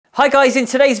Hi guys, in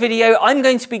today's video I'm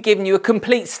going to be giving you a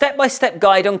complete step-by-step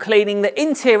guide on cleaning the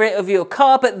interior of your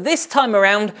car, but this time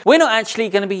around we're not actually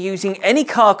going to be using any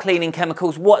car cleaning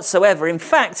chemicals whatsoever. In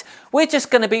fact, we're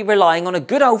just going to be relying on a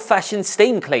good old-fashioned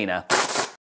steam cleaner.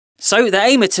 So the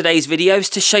aim of today's video is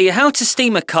to show you how to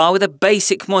steam a car with a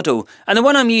basic model, and the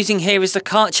one I'm using here is the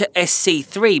Karcher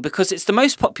SC3 because it's the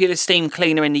most popular steam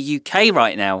cleaner in the UK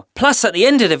right now. Plus at the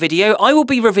end of the video I will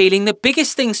be revealing the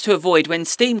biggest things to avoid when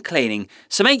steam cleaning,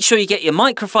 so make sure you get your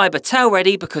microfiber towel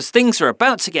ready because things are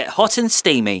about to get hot and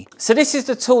steamy. So this is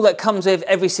the tool that comes with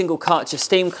every single Karcher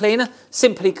steam cleaner.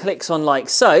 Simply clicks on like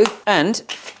so and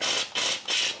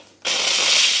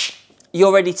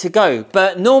you're ready to go.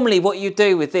 But normally what you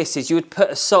do with this is you would put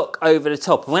a sock over the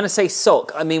top. And when I say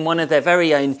sock, I mean one of their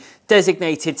very own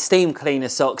designated steam cleaner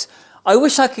socks. I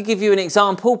wish I could give you an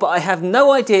example, but I have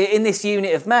no idea in this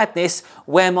unit of madness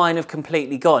where mine have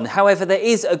completely gone. However, there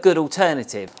is a good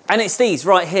alternative. And it's these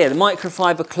right here, the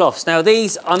microfiber cloths. Now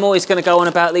these, I'm always going to go on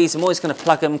about these. I'm always going to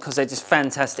plug them because they're just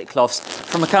fantastic cloths.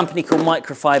 From a company called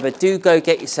Microfiber, do go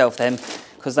get yourself them,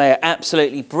 because they are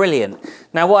absolutely brilliant.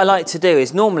 Now what I like to do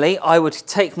is normally I would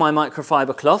take my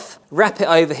microfiber cloth, wrap it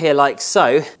over here like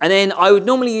so, and then I would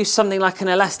normally use something like an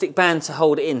elastic band to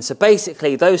hold it in. So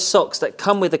basically those socks that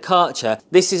come with the Karcher,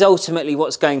 this is ultimately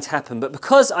what's going to happen. But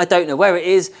because I don't know where it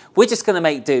is, we're just gonna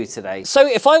make do today. So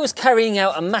if I was carrying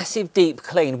out a massive deep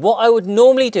clean, what I would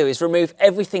normally do is remove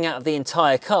everything out of the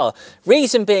entire car.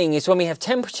 Reason being is when we have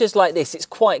temperatures like this, it's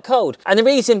quite cold. And the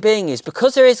reason being is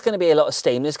because there is gonna be a lot of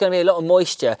steam, there's gonna be a lot of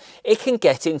moisture, it can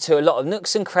get into a lot of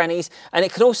nooks and crannies, and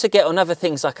it can also get on other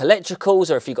things like electricals,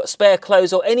 or if you've got spare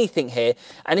clothes or anything here.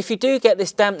 And if you do get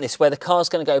this dampness where the car's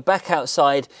going to go back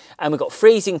outside and we've got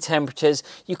freezing temperatures,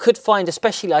 you could find,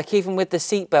 especially like even with the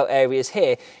seatbelt areas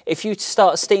here, if you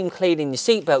start steam cleaning your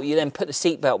seatbelt, you then put the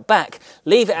seatbelt back,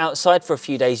 leave it outside for a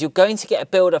few days, you're going to get a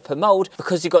build up of mold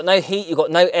because you've got no heat, you've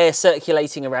got no air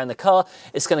circulating around the car.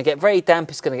 It's going to get very damp,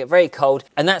 it's going to get very cold,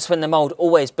 and that's when the mold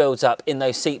always builds up in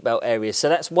those seatbelt areas. So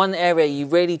that's one area you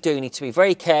really do need to be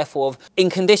very careful of.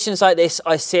 In conditions like this,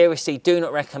 I seriously do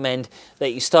not recommend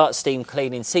that you start steam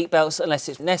cleaning seatbelts unless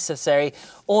it's necessary,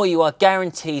 or you are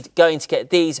guaranteed going to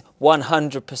get these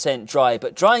 100% dry.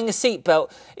 But drying a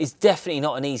seatbelt is definitely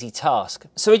not an easy task.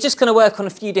 So we're just going to work on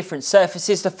a few different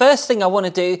surfaces. The first thing I want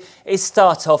to do is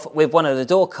start off with one of the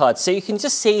door cards, so you can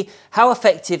just see how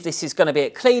effective this is going to be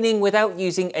at cleaning without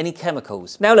using any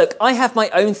chemicals. Now look, I have my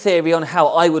own theory on how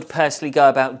I would personally go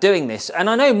about doing this, and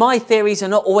I know my theories are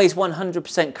not always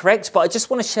 100% correct, but I just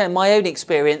want to share my own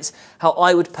experience how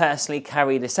I would personally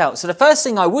carry this out. So the first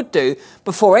thing I would do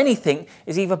before anything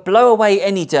is either blow away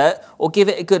any dirt or give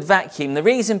it a good vacuum. The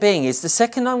reason being is the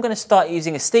second I'm going to start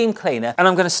using a steam cleaner and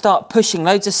I'm going to start pushing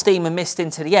loads of steam and mist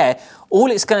into the air,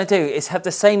 all it's going to do is have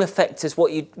the same effect as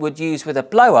what you would use with a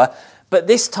blower. But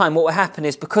this time what will happen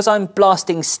is because I'm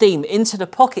blasting steam into the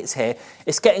pockets here,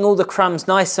 it's getting all the crumbs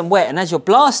nice and wet. And as you're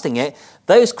blasting it,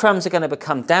 those crumbs are going to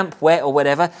become damp, wet or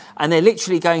whatever, and they're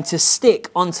literally going to stick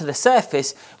onto the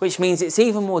surface, which means it's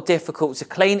even more difficult to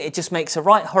clean. It just makes a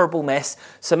right horrible mess.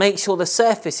 So make sure the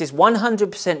surface is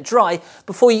 100% dry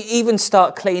before you even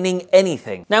start cleaning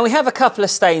anything. Now we have a couple of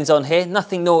stains on here,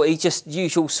 nothing naughty, just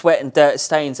usual sweat and dirt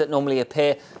stains that normally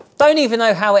appear. Don't even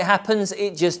know how it happens,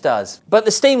 it just does. But the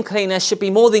steam cleaner should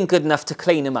be more than good enough to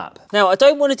clean them up. Now I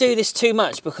don't want to do this too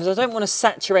much because I don't want to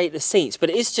saturate the seats, but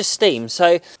it is just steam.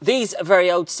 So these are very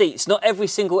old seats. Not every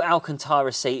single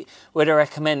Alcantara seat would I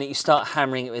recommend that you start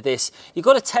hammering it with this. You've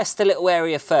got to test the little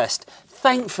area first.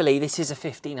 Thankfully, this is a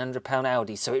 £1,500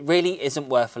 Audi, so it really isn't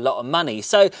worth a lot of money.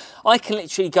 So I can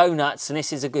literally go nuts, and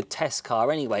this is a good test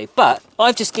car anyway. But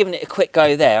I've just given it a quick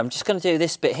go there. I'm just going to do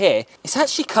this bit here. It's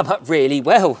actually come up really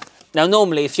well. Now,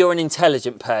 normally, if you're an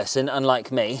intelligent person,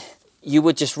 unlike me, you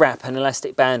would just wrap an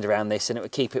elastic band around this and it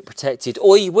would keep it protected,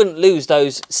 or you wouldn't lose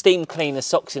those steam cleaner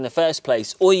socks in the first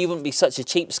place, or you wouldn't be such a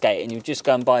cheapskate and you'd just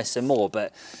go and buy some more.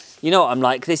 But you know what I'm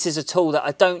like, this is a tool that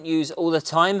I don't use all the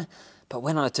time, but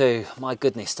when I do, my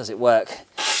goodness, does it work.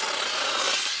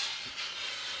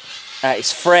 That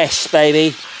is fresh,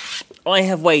 baby. I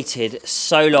have waited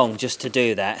so long just to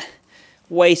do that.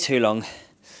 Way too long.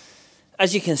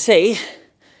 As you can see,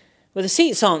 well, the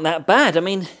seats aren't that bad. I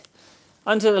mean,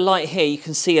 under the light here, you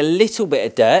can see a little bit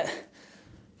of dirt,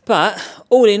 but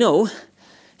all in all,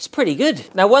 it's pretty good.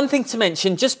 Now, one thing to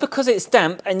mention, just because it's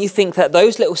damp and you think that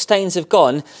those little stains have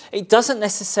gone, it doesn't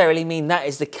necessarily mean that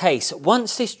is the case.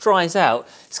 Once this dries out,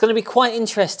 it's going to be quite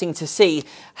interesting to see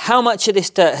how much of this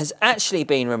dirt has actually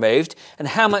been removed and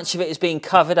how much of it is being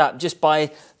covered up just by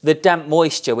the damp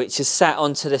moisture which has sat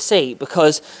onto the seat,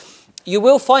 because you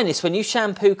will find this when you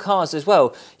shampoo cars as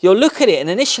well. You'll look at it and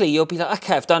initially you'll be like,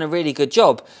 okay, I've done a really good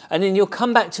job. And then you'll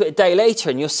come back to it a day later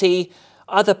and you'll see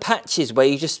other patches where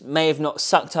you just may have not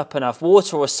sucked up enough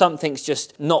water or something's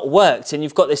just not worked and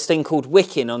you've got this thing called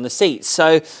wicking on the seats.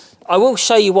 So I will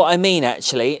show you what I mean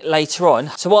actually later on.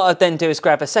 So what I'll then do is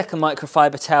grab a second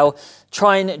microfiber towel,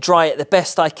 try and dry it the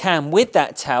best I can with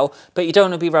that towel, but you don't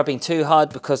want to be rubbing too hard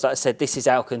because, like I said, this is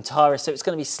Alcantara, so it's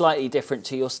going to be slightly different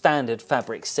to your standard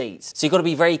fabric seats. So you've got to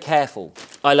be very careful.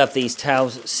 I love these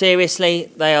towels. Seriously,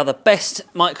 they are the best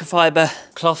microfiber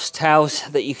cloths towels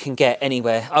that you can get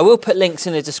anywhere. I will put links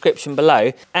in the description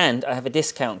below, and I have a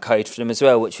discount code for them as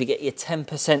well, which we get you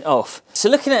 10% off. So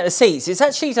looking at the seats, it's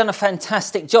actually done a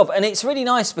fantastic job, and it's really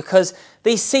nice because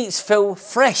these seats feel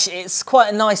fresh. It's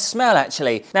quite a nice smell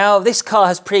actually. Now this car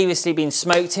has previously been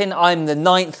smoked in. I'm the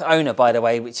 9th owner, by the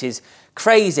way, which is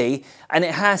crazy, and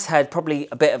it has had probably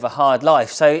a bit of a hard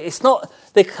life. So it's not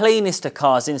the cleanest of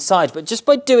cars inside, but just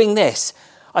by doing this,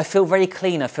 I feel very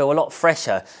clean. I feel a lot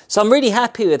fresher. So I'm really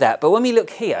happy with that. But when we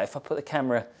look here, if I put the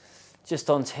camera just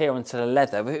onto here, onto the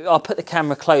leather, I'll put the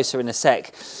camera closer in a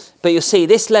sec, but you'll see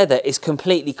this leather is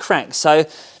completely cracked. So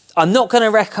I'm not going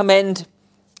to recommend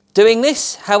doing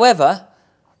this. However,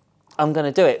 I'm going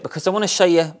to do it because I want to show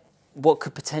you what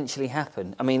could potentially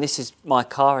happen. I mean, this is my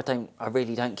car. I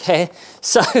really don't care.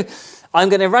 So I'm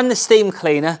going to run the steam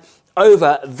cleaner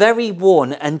over very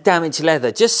worn and damaged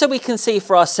leather just so we can see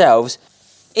for ourselves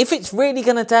if it's really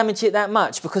going to damage it that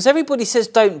much, because everybody says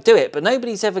don't do it, but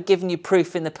nobody's ever given you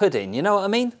proof in the pudding. You know what I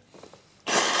mean?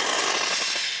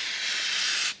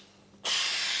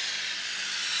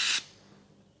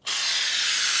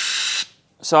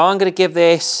 So I'm going to give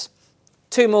this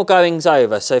 2 more goings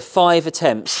over, so 5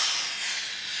 attempts.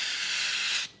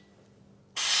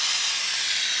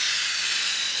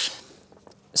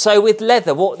 So with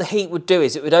leather, what the heat would do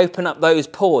is it would open up those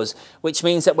pores, which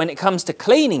means that when it comes to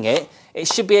cleaning it, it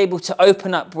should be able to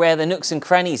open up where the nooks and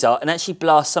crannies are and actually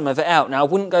blast some of it out. Now, I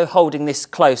wouldn't go holding this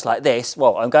close like this.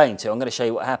 Well, I'm going to show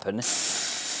you what happened.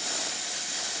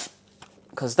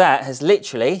 Because that has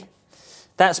literally,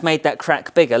 that's made that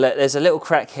crack bigger. Look, there's a little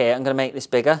crack here. I'm going to make this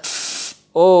bigger.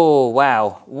 Oh,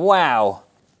 wow. Wow.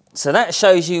 So that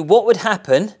shows you what would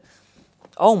happen.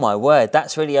 Oh my word,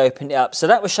 that's really opened it up. So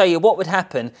that will show you what would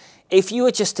happen if you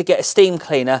were just to get a steam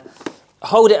cleaner,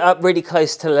 hold it up really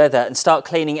close to the leather and start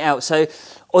cleaning it out. So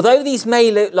although these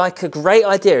may look like a great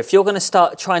idea, if you're going to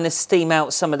start trying to steam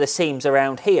out some of the seams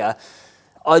around here,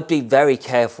 I'd be very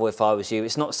careful if I was you.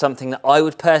 It's not something that I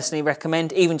would personally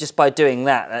recommend. Even just by doing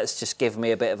that, that's just given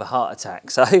me a bit of a heart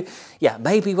attack. So yeah,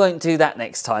 maybe won't do that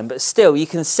next time, but still you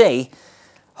can see,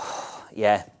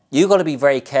 yeah, you've got to be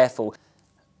very careful.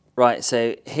 Right,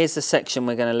 so here's the section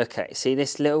we're going to look at. See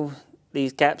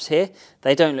these gaps here?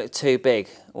 They don't look too big.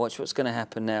 Watch what's going to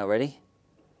happen now. Ready?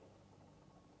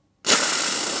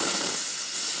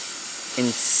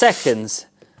 In seconds,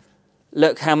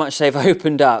 look how much they've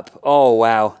opened up. Oh,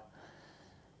 wow.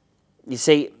 You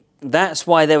see, that's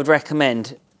why they would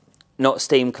recommend not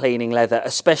steam cleaning leather,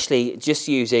 especially just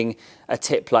using a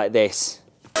tip like this.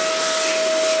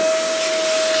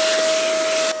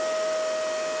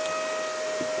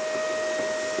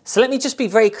 So let me just be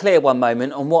very clear one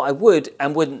moment on what I would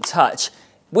and wouldn't touch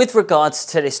with regards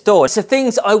to this door. So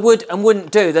things I would and wouldn't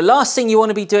do. The last thing you want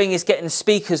to be doing is getting the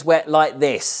speakers wet like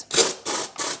this.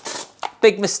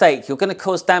 Big mistake, you're going to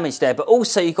cause damage there. But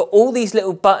also you've got all these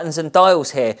little buttons and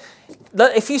dials here.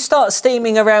 Look, if you start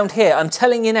steaming around here, I'm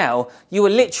telling you now, you are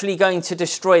literally going to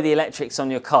destroy the electrics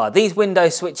on your car. These window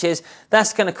switches,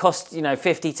 that's going to cost, you know,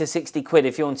 50 to 60 quid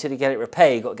if you wanted to get it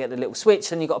repaired. You've got to get the little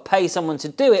switch and you've got to pay someone to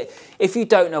do it if you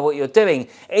don't know what you're doing.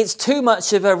 It's too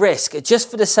much of a risk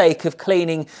just for the sake of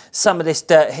cleaning some of this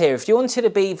dirt here. If you wanted to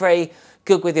be very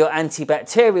good with your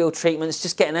antibacterial treatments,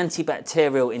 just get an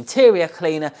antibacterial interior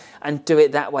cleaner and do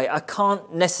it that way. I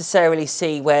can't necessarily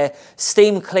see where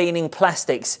steam cleaning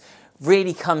plastics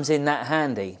really comes in that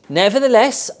handy.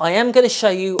 Nevertheless, I am going to show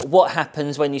you what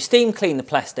happens when you steam clean the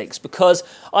plastics, because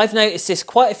I've noticed this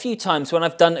quite a few times when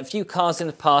I've done a few cars in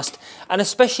the past, and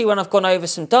especially when I've gone over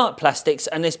some dark plastics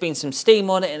and there's been some steam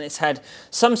on it and it's had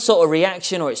some sort of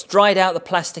reaction or it's dried out the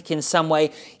plastic in some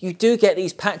way, you do get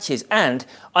these patches. And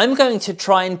I'm going to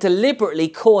try and deliberately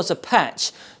cause a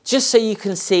patch just so you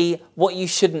can see what you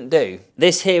shouldn't do.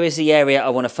 This here is the area I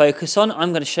want to focus on.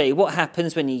 I'm going to show you what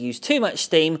happens when you use too much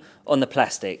steam on the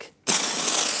plastic.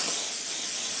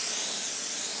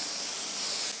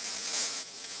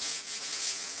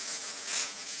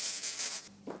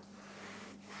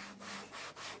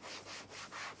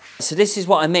 So this is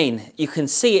what I mean. You can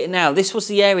see it now. This was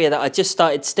the area that I just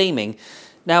started steaming.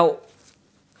 Now,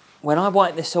 when I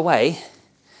wipe this away,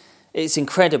 it's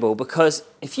incredible, because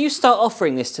if you start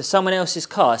offering this to someone else's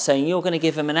car, saying you're going to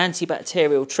give them an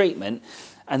antibacterial treatment,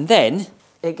 and then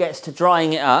it gets to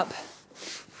drying it up,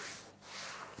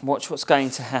 watch what's going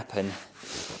to happen.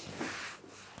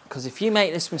 Because if you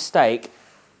make this mistake,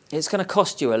 it's going to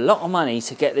cost you a lot of money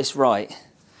to get this right.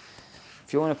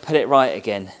 If you want to put it right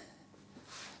again,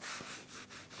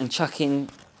 and chucking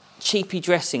cheapy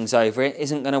dressings over it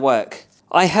isn't going to work.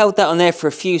 I held that on there for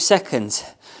a few seconds.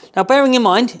 Now, bearing in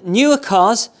mind, newer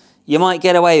cars, you might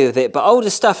get away with it, but older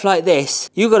stuff like this,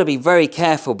 you've got to be very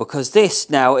careful, because this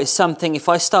now is something, if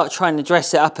I start trying to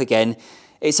dress it up again,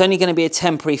 it's only going to be a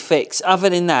temporary fix. Other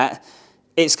than that,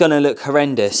 it's going to look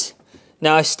horrendous.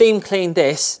 Now, I steam cleaned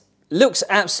this. Looks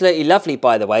absolutely lovely,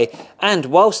 by the way, and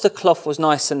whilst the cloth was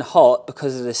nice and hot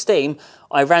because of the steam,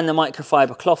 I ran the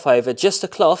microfiber cloth over, just a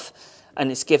cloth,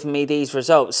 and it's given me these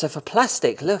results. So for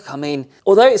plastic, look, I mean,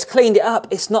 although it's cleaned it up,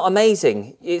 it's not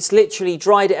amazing. It's literally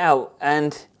dried it out,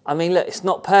 and I mean, look, it's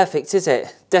not perfect, is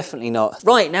it? Definitely not.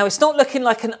 Right, now it's not looking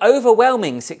like an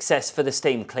overwhelming success for the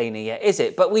steam cleaner yet, is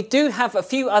it? But we do have a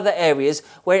few other areas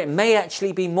where it may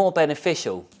actually be more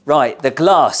beneficial. Right, the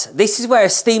glass. This is where a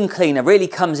steam cleaner really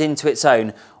comes into its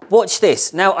own. Watch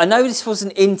this. Now, I know this was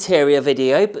an interior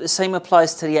video, but the same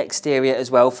applies to the exterior as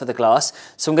well for the glass.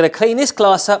 So I'm going to clean this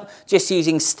glass up just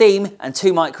using steam and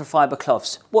 2 microfiber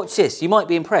cloths. Watch this, you might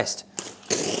be impressed.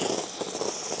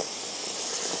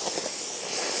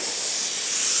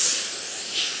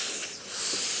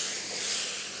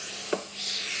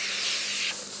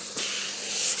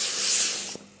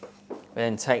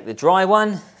 Then take the dry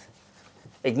one,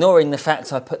 ignoring the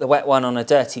fact I put the wet one on a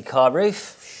dirty car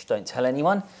roof. Shh, don't tell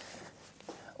anyone.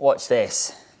 Watch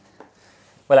this.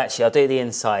 Well, actually, I'll do the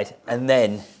inside, and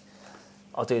then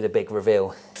I'll do the big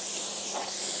reveal.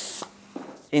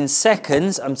 In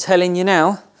seconds, I'm telling you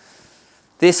now,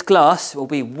 this glass will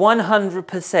be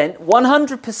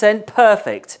 100%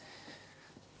 perfect.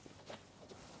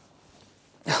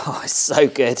 Oh, it's so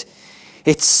good.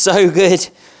 It's so good.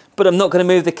 But I'm not going to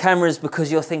move the cameras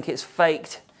because you'll think it's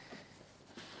faked.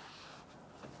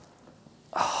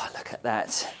 Oh, look at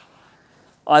that.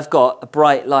 I've got a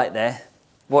bright light there.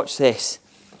 Watch this.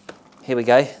 Here we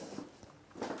go.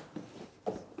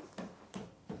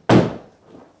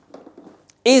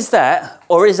 Is that,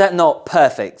 or is that not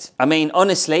perfect? I mean,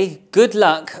 honestly, good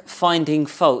luck finding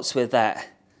faults with that.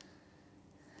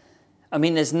 I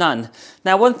mean, there's none.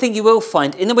 Now, one thing you will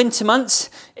find, in the winter months,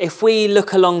 if we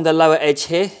look along the lower edge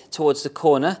here, towards the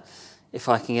corner, if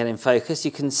I can get in focus,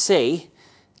 you can see,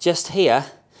 just here,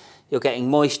 you're getting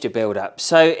moisture build-up.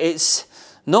 So it's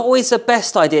not always the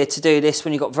best idea to do this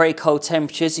when you've got very cold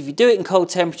temperatures. If you do it in cold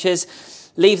temperatures,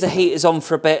 leave the heaters on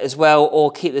for a bit as well, or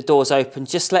keep the doors open.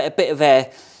 Just let a bit of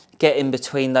air get in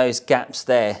between those gaps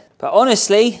there. But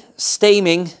honestly,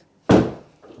 steaming,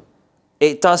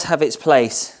 it does have its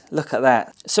place. Look at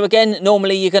that. So again,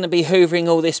 normally you're going to be hoovering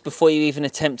all this before you even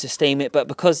attempt to steam it, but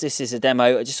because this is a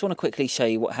demo, I just want to quickly show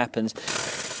you what happens.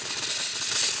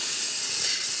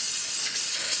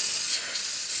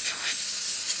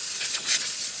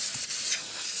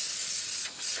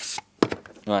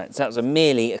 Right, so that was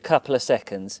merely a couple of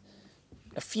seconds.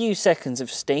 A few seconds of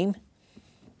steam,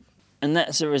 and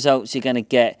that's the results you're going to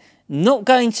get. Not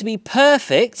going to be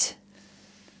perfect,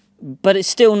 but it's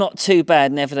still not too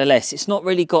bad nevertheless. It's not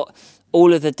really got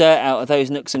all of the dirt out of those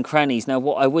nooks and crannies. Now,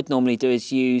 what I would normally do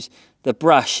is use the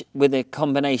brush with a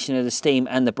combination of the steam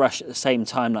and the brush at the same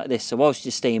time like this. So whilst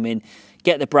you're steaming,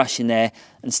 get the brush in there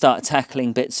and start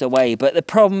tackling bits away. But the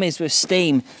problem is with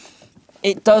steam,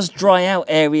 it does dry out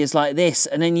areas like this,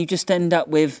 and then you just end up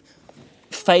with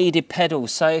faded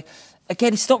pedals. So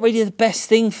again, it's not really the best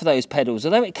thing for those pedals.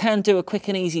 Although it can do a quick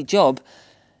and easy job,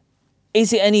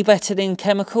 is it any better than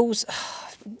chemicals?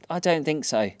 I don't think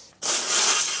so.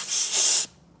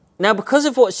 Now, because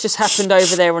of what's just happened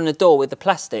over there on the door with the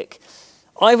plastic,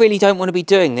 I really don't want to be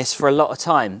doing this for a lot of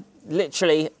time.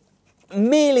 Literally,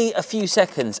 merely a few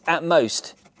seconds at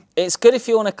most. It's good if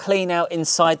you want to clean out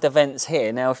inside the vents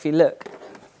here. Now, if you look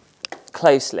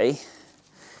closely,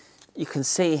 you can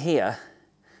see here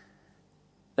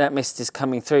that mist is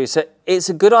coming through. So it's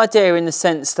a good idea in the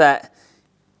sense that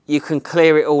you can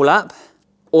clear it all up.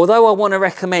 Although I want to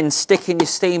recommend sticking your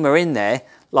steamer in there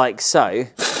like so,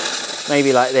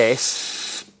 maybe like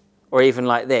this, or even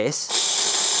like this.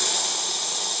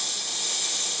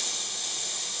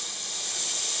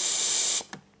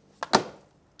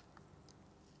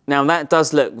 Now that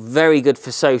does look very good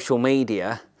for social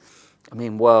media. I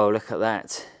mean, whoa, look at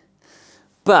that.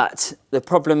 But the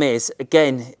problem is,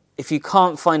 again, if you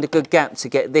can't find a good gap to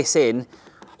get this in,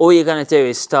 all you're going to do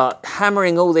is start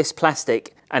hammering all this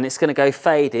plastic and it's going to go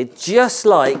faded, just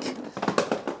like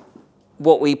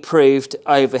what we proved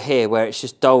over here where it's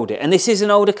just dulled it. And this is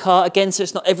an older car again, so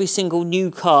it's not every single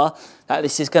new car that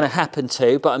this is going to happen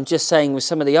to, but I'm just saying with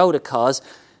some of the older cars,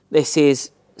 this is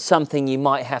something you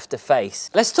might have to face.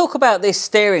 Let's talk about this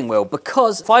steering wheel,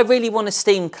 because if I really want to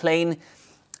steam clean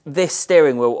this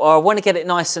steering wheel, or I want to get it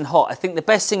nice and hot, I think the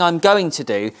best thing I'm going to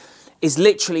do is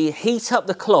literally heat up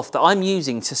the cloth that I'm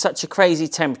using to such a crazy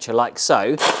temperature, like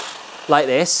so, like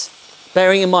this.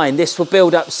 Bearing in mind, this will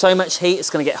build up so much heat, it's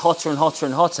going to get hotter and hotter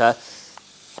and hotter.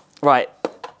 Right,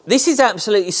 this is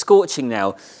absolutely scorching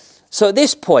now. So at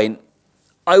this point,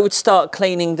 I would start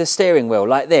cleaning the steering wheel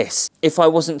like this if I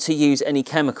wasn't to use any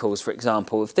chemicals, for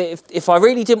example. If I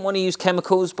really didn't want to use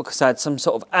chemicals because I had some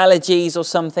sort of allergies or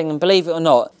something, and believe it or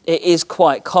not, it is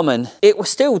quite common, it will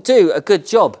still do a good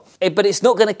job. But it's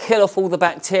not going to kill off all the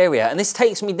bacteria. And this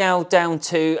takes me now down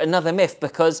to another myth,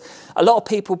 because a lot of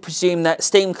people presume that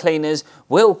steam cleaners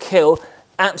will kill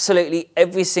absolutely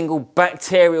every single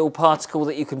bacterial particle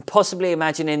that you can possibly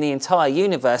imagine in the entire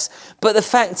universe. But the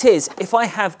fact is, if I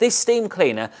have this steam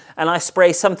cleaner and I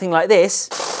spray something like this,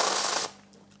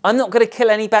 I'm not going to kill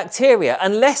any bacteria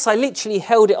unless I literally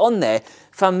held it on there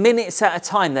for minutes at a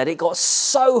time, that it got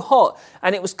so hot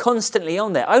and it was constantly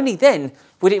on there. Only then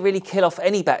would it really kill off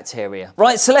any bacteria.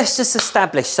 Right, so let's just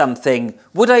establish something.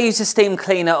 Would I use a steam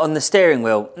cleaner on the steering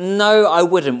wheel? No, I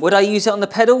wouldn't. Would I use it on the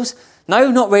pedals? No,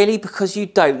 not really, because you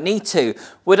don't need to.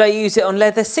 Would I use it on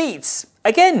leather seats?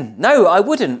 Again, no, I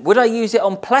wouldn't. Would I use it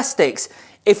on plastics?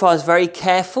 If I was very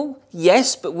careful,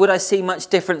 yes, but would I see much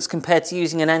difference compared to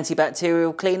using an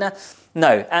antibacterial cleaner?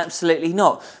 No, absolutely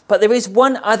not. But there is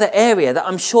one other area that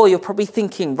I'm sure you're probably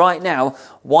thinking right now,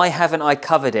 why haven't I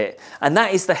covered it? And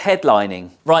that is the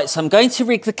headlining. Right, so I'm going to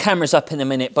rig the cameras up in a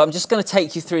minute, but I'm just going to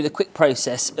take you through the quick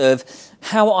process of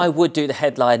how I would do the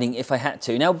headlining if I had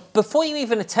to. Now, before you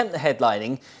even attempt the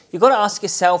headlining, you've got to ask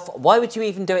yourself, why would you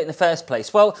even do it in the first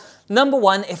place? Well, number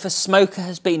one, if a smoker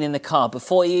has been in the car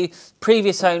before you,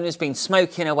 previous owner's been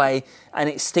smoking away and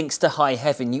it stinks to high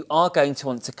heaven, you are going to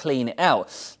want to clean it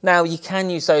out. Now, you can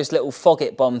use those little fog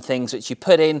it bomb things which you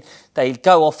put in, they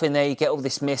go off in there, you get all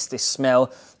this mist, this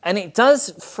smell, and it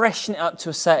does freshen it up to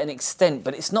a certain extent,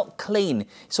 but it's not clean.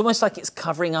 It's almost like it's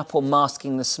covering up or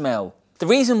masking the smell. The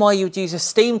reason why you would use a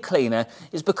steam cleaner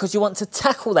is because you want to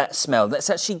tackle that smell that's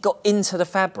actually got into the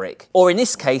fabric, or in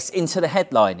this case, into the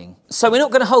headlining. So we're not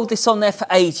going to hold this on there for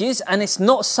ages, and it's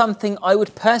not something I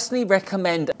would personally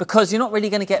recommend because you're not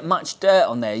really going to get much dirt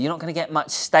on there. You're not going to get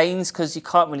much stains because you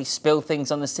can't really spill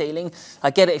things on the ceiling. I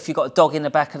get it if you've got a dog in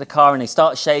the back of the car and they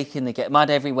start shaking, they get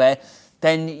mud everywhere,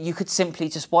 then you could simply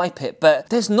just wipe it. But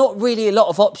there's not really a lot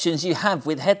of options you have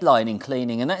with headlining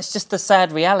cleaning, and that's just the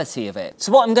sad reality of it.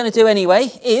 So what I'm going to do anyway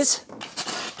is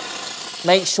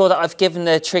make sure that I've given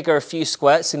the trigger a few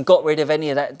squirts and got rid of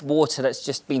any of that water that's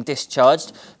just been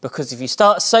discharged, because if you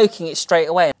start soaking it straight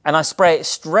away and I spray it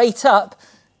straight up,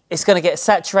 it's going to get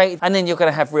saturated and then you're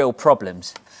going to have real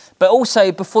problems. But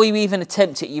also, before you even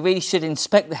attempt it, you really should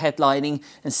inspect the headlining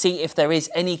and see if there is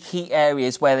any key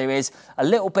areas where there is a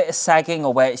little bit of sagging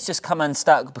or where it's just come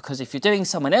unstuck, because if you're doing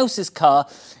someone else's car,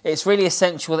 it's really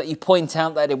essential that you point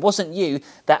out that it wasn't you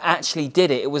that actually did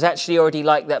it. It was actually already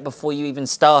like that before you even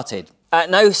started.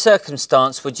 At no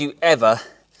circumstance would you ever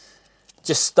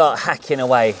just start hacking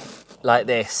away like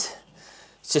this.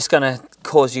 It's just going to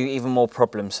cause you even more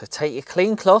problems. So take your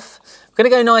clean cloth. I'm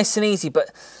going to go nice and easy, but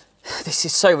this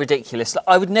is so ridiculous.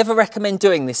 I would never recommend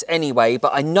doing this anyway,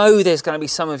 but I know there's going to be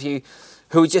some of you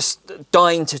who are just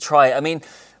dying to try it. I mean,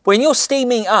 when you're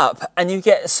steaming up and you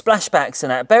get splashbacks and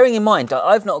that, bearing in mind that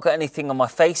I've not got anything on my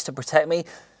face to protect me,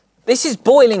 this is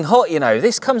boiling hot, you know.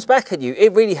 This comes back at you.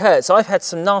 It really hurts. I've had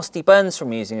some nasty burns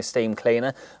from using a steam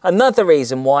cleaner. Another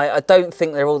reason why I don't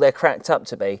think they're all they're cracked up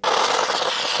to be.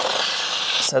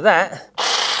 So that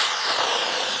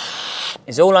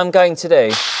is all I'm going to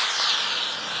do.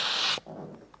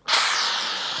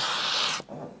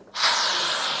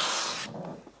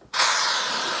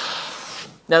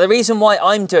 Now, the reason why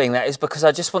I'm doing that is because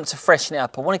I just want to freshen it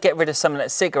up. I want to get rid of some of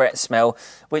that cigarette smell,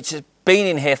 which has been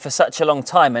in here for such a long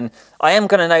time, and I am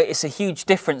going to notice a huge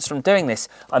difference from doing this.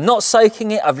 I'm not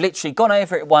soaking it. I've literally gone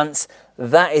over it once.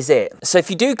 That is it. So if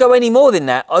you do go any more than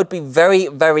that, I'd be very,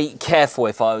 very careful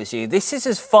if I was you. This is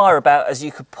as far about as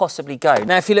you could possibly go.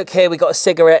 Now, if you look here, we've got a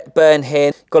cigarette burn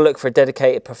here. Got to look for a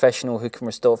dedicated professional who can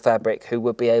restore fabric, who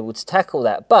would be able to tackle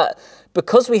that. But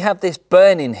because we have this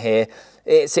burn in here,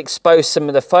 it's exposed some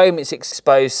of the foam, it's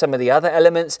exposed some of the other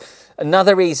elements.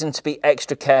 Another reason to be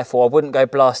extra careful, I wouldn't go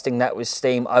blasting that with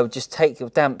steam. I would just take your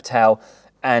damp towel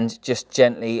and just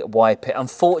gently wipe it.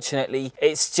 Unfortunately,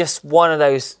 it's just one of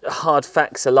those hard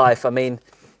facts of life. I mean,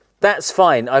 that's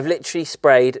fine. I've literally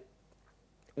sprayed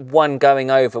one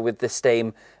going over with the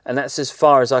steam, and that's as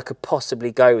far as I could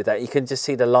possibly go with that. You can just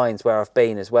see the lines where I've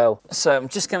been as well. So I'm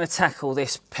just going to tackle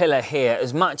this pillar here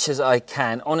as much as I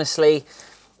can. Honestly,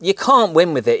 you can't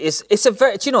win with it. It's a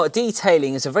very, do you know what,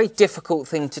 detailing is a very difficult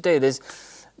thing to do. There's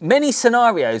many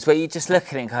scenarios where you just look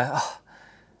at it and go, oh,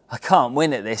 I can't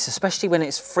win at this, especially when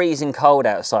it's freezing cold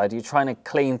outside. You're trying to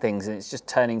clean things and it's just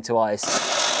turning to ice.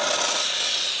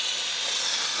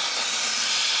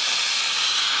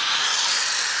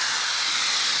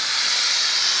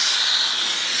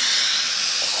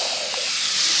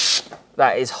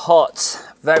 That is hot,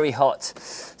 very hot.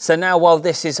 So now while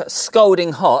this is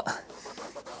scalding hot,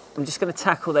 I'm just going to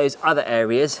tackle those other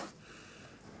areas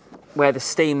where the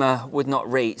steamer would not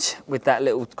reach with that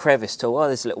little crevice tool. Oh,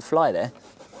 there's a little fly there.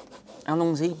 How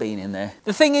long's he been in there?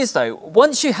 The thing is though,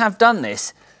 once you have done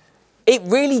this, it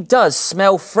really does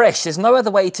smell fresh. There's no other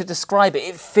way to describe it.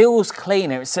 It feels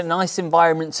cleaner. It's a nice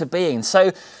environment to be in.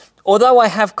 So although I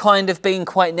have kind of been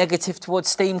quite negative towards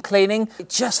steam cleaning, it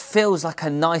just feels like a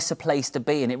nicer place to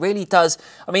be in. It really does.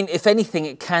 I mean, if anything,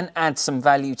 it can add some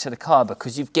value to the car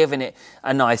because you've given it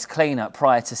a nice clean up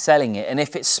prior to selling it. And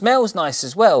if it smells nice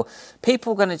as well,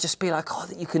 people are going to just be like, oh,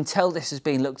 you can tell this has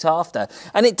been looked after.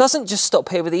 And it doesn't just stop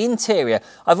here with the interior.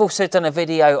 I've also done a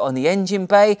video on the engine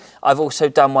bay. I've also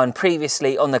done one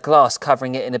previously on the glass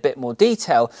covering it in a bit more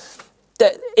detail.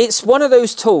 It's one of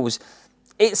those tools.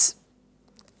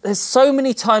 There's so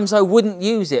many times I wouldn't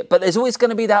use it, but there's always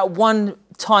going to be that one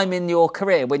time in your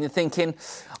career when you're thinking,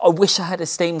 I wish I had a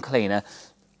steam cleaner.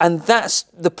 And that's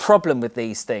the problem with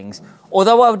these things.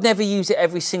 Although I would never use it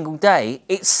every single day,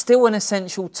 it's still an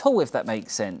essential tool, if that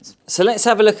makes sense. So let's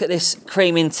have a look at this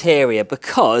cream interior,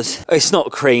 because it's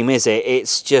not cream, is it?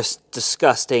 It's just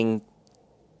disgusting,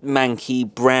 manky,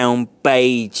 brown,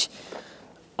 beige.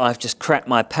 I've just cracked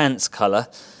my pants colour.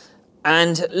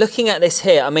 And looking at this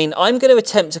here, I mean, I'm going to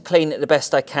attempt to clean it the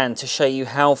best I can to show you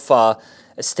how far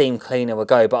a steam cleaner will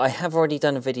go. But I have already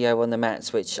done a video on the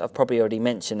mats, which I've probably already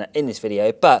mentioned in this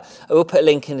video. But I will put a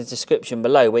link in the description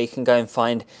below where you can go and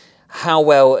find how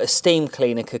well a steam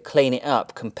cleaner could clean it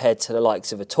up compared to the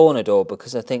likes of a Tornador.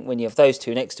 Because I think when you have those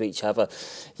two next to each other,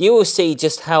 you will see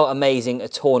just how amazing a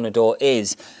Tornador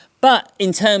is. But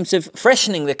in terms of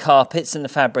freshening the carpets and the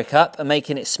fabric up and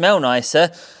making it smell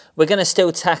nicer, we're going to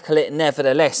still tackle it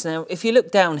nevertheless. Now, if you look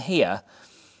down here,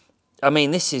 I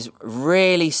mean, this is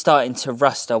really starting to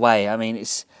rust away. I mean,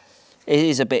 it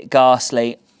is a bit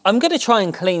ghastly. I'm going to try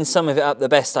and clean some of it up the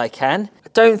best I can. I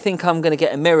don't think I'm going to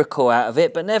get a miracle out of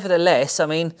it, but nevertheless, I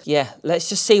mean, yeah, let's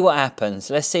just see what happens.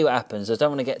 Let's see what happens. I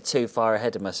don't want to get too far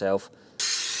ahead of myself.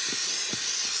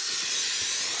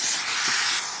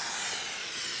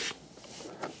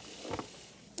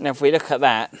 Now, if we look at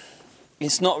that,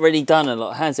 it's not really done a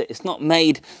lot, has it? It's not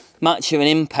made much of an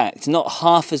impact, not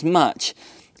half as much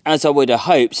as I would have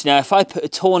hoped. Now, if I put a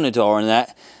Tornador on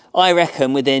that, I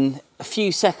reckon within a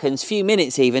few seconds, few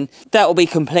minutes even, that will be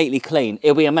completely clean.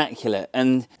 It'll be immaculate.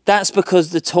 And that's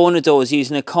because the Tornador is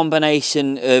using a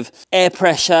combination of air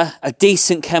pressure, a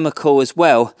decent chemical as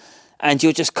well, and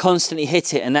you'll just constantly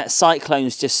hit it and that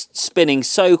cyclone's just spinning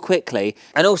so quickly.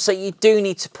 And also you do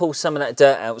need to pull some of that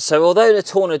dirt out. So although the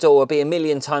Tornador will be a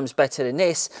million times better than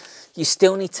this, you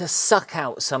still need to suck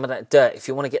out some of that dirt if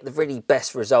you want to get the really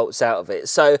best results out of it.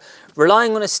 So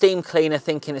relying on a steam cleaner,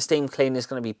 thinking a steam cleaner is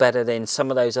going to be better than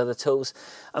some of those other tools,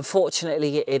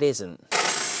 unfortunately it isn't.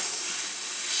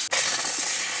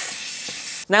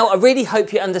 Now, I really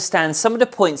hope you understand some of the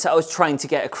points that I was trying to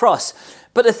get across.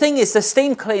 But the thing is, the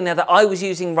steam cleaner that I was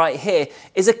using right here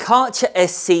is a Karcher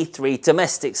SC3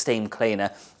 domestic steam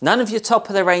cleaner. None of your top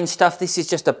of the range stuff. This is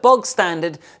just a bog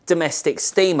standard domestic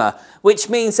steamer, which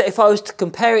means that if I was to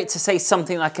compare it to, say,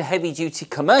 something like a heavy duty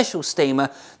commercial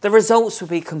steamer, the results would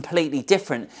be completely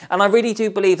different. And I really do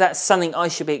believe that's something I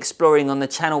should be exploring on the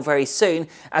channel very soon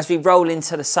as we roll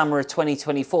into the summer of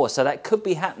 2024. So that could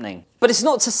be happening. But it's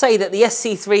not to say that the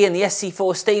SC3 and the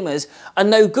SC4 steamers are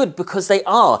no good, because they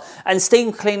are. And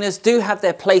steam cleaners do have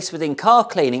their place within car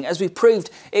cleaning. As we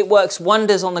proved, it works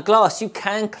wonders on the glass. You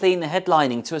can clean the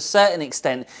headlining to a certain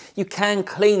extent. You can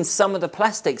clean some of the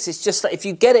plastics. It's just that if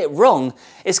you get it wrong,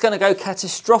 it's going to go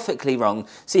catastrophically wrong.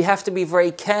 So you have to be very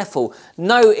careful.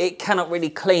 No, it cannot really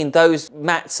clean those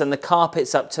mats and the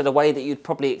carpets up to the way that you'd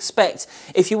probably expect.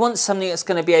 If you want something that's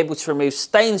going to be able to remove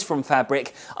stains from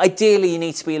fabric, ideally you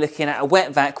need to be looking at a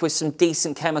wet vac with some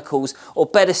decent chemicals, or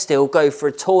better still, go for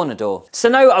a Tornador. So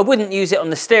no, I wouldn't use use it on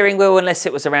the steering wheel unless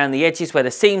it was around the edges where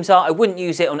the seams are. I wouldn't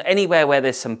use it on anywhere where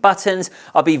there's some buttons.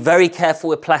 I'll be very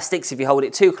careful with plastics. If you hold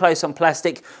it too close on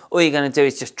plastic, all you're going to do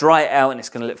is just dry it out and it's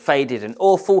going to look faded and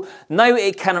awful. No,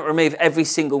 it cannot remove every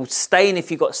single stain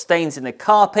if you've got stains in the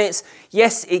carpets.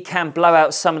 Yes, it can blow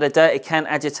out some of the dirt. It can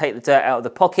agitate the dirt out of the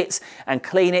pockets and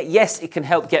clean it. Yes, it can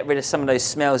help get rid of some of those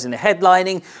smells in the head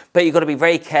lining, but you've got to be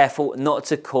very careful not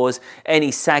to cause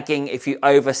any sagging if you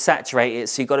oversaturate it.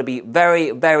 So you've got to be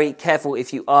very, very careful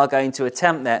if you are going to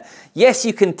attempt that. Yes,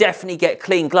 you can definitely get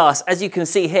clean glass. As you can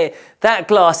see here, that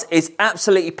glass is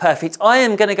absolutely perfect. I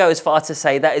am going to go as far to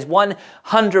say that is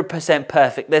 100%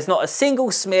 perfect. There's not a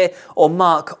single smear or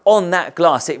mark on that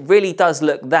glass. It really does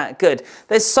look that good.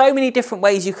 There's so many different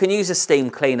ways you can use a steam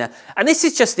cleaner, and this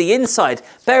is just the inside.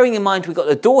 Bearing in mind we've got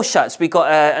the door shuts, we've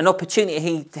got an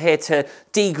opportunity here to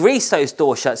degrease those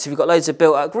door shuts if you've got loads of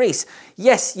built up grease.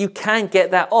 Yes, you can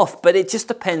get that off, but it just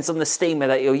depends on the steamer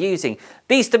that you're using.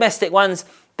 These domestic ones,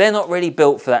 they're not really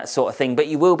built for that sort of thing, but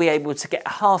you will be able to get a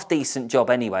half decent job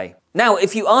anyway. Now,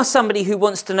 if you are somebody who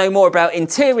wants to know more about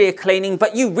interior cleaning,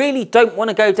 but you really don't want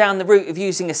to go down the route of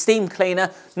using a steam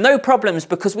cleaner, no problems,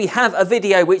 because we have a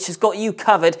video which has got you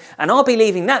covered, and I'll be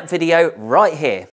leaving that video right here.